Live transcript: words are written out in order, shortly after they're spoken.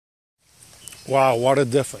Wow, what a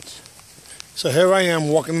difference. So here I am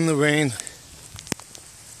walking in the rain.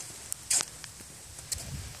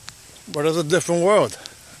 But it's a different world.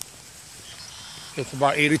 It's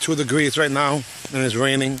about 82 degrees right now, and it's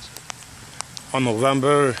raining on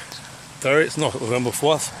November 3rd, no, November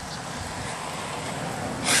 4th.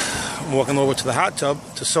 I'm walking over to the hot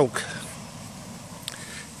tub to soak.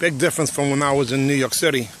 Big difference from when I was in New York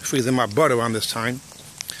City, freezing my butt around this time.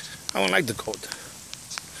 I don't like the cold.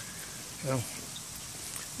 You know,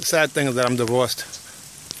 the sad thing is that I'm divorced,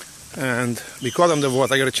 and because I'm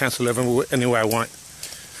divorced, I get a chance to live anywhere I want.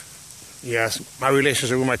 Yes, my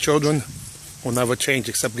relationship with my children will never change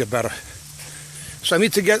except get better. So I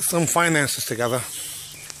need to get some finances together,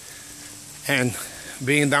 and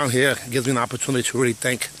being down here gives me an opportunity to really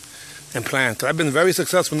think and plan. So I've been very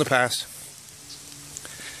successful in the past,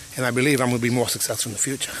 and I believe I'm going to be more successful in the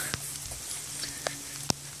future.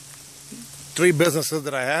 3 businesses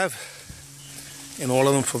that I have, and all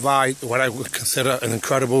of them provide what I would consider an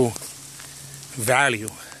incredible value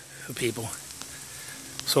for people.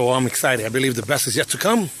 So I'm excited. I believe the best is yet to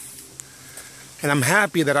come. And I'm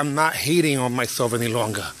happy that I'm not hating on myself any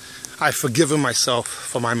longer. I've forgiven myself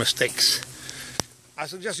for my mistakes. I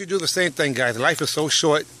suggest you do the same thing, guys. Life is so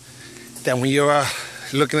short that when you're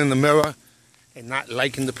looking in the mirror and not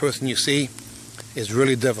liking the person you see, it's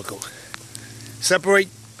really difficult. Separate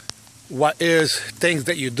what is things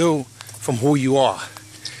that you do from who you are.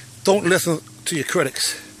 Don't listen to your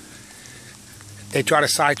critics. They try to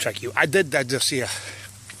sidetrack you. I did that this year.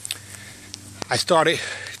 I started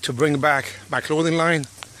to bring back my clothing line,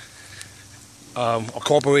 a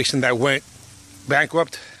corporation that went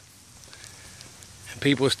bankrupt, and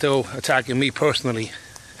people are still attacking me personally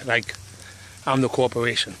like I'm the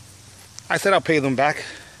corporation. I said I'll pay them back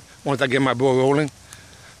once I get my ball rolling,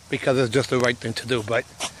 because it's just the right thing to do, but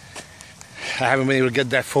I haven't been able to get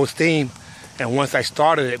that full steam. And once I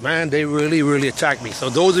started it, man, they really attacked me. So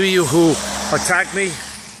those of you who attacked me,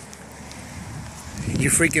 you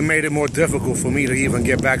freaking made it more difficult for me to even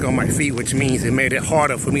get back on my feet, which means it made it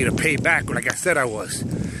harder for me to pay back like I said I was.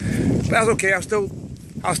 But that's okay, I'll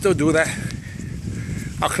still do that.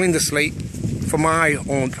 I'll clean the slate for my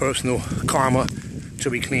own personal karma to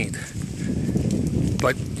be cleaned.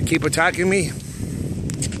 But you keep attacking me,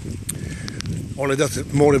 all it does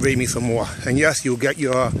is motivate me some more. And yes, you'll get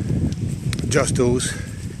your just dues,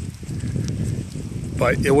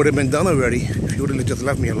 but it would have been done already if you would have just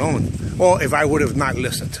left me alone, or if I would have not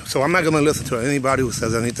listened. So I'm not going to listen to anybody who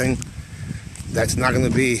says anything that's not going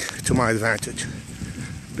to be to my advantage,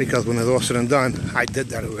 because when it's all said and done, I did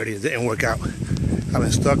that already. It didn't work out. I've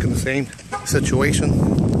been stuck in the same situation,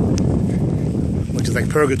 which is like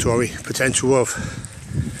purgatory, potential of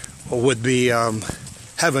what would be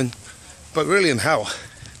heaven, but really in hell,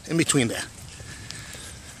 in between there.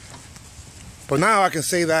 But now I can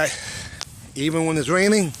say that even when it's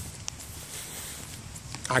raining,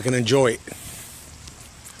 I can enjoy it,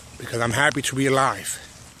 because I'm happy to be alive.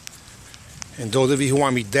 And those of you who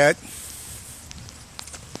want me dead,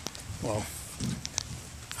 well,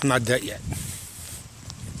 I'm not dead yet.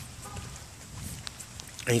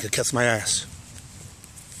 And you can kiss my ass.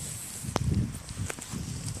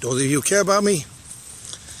 Those of you who care about me,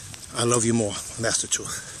 I love you more, and that's the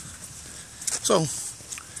truth. So,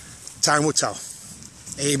 time will tell.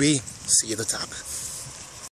 AB, see you at the top.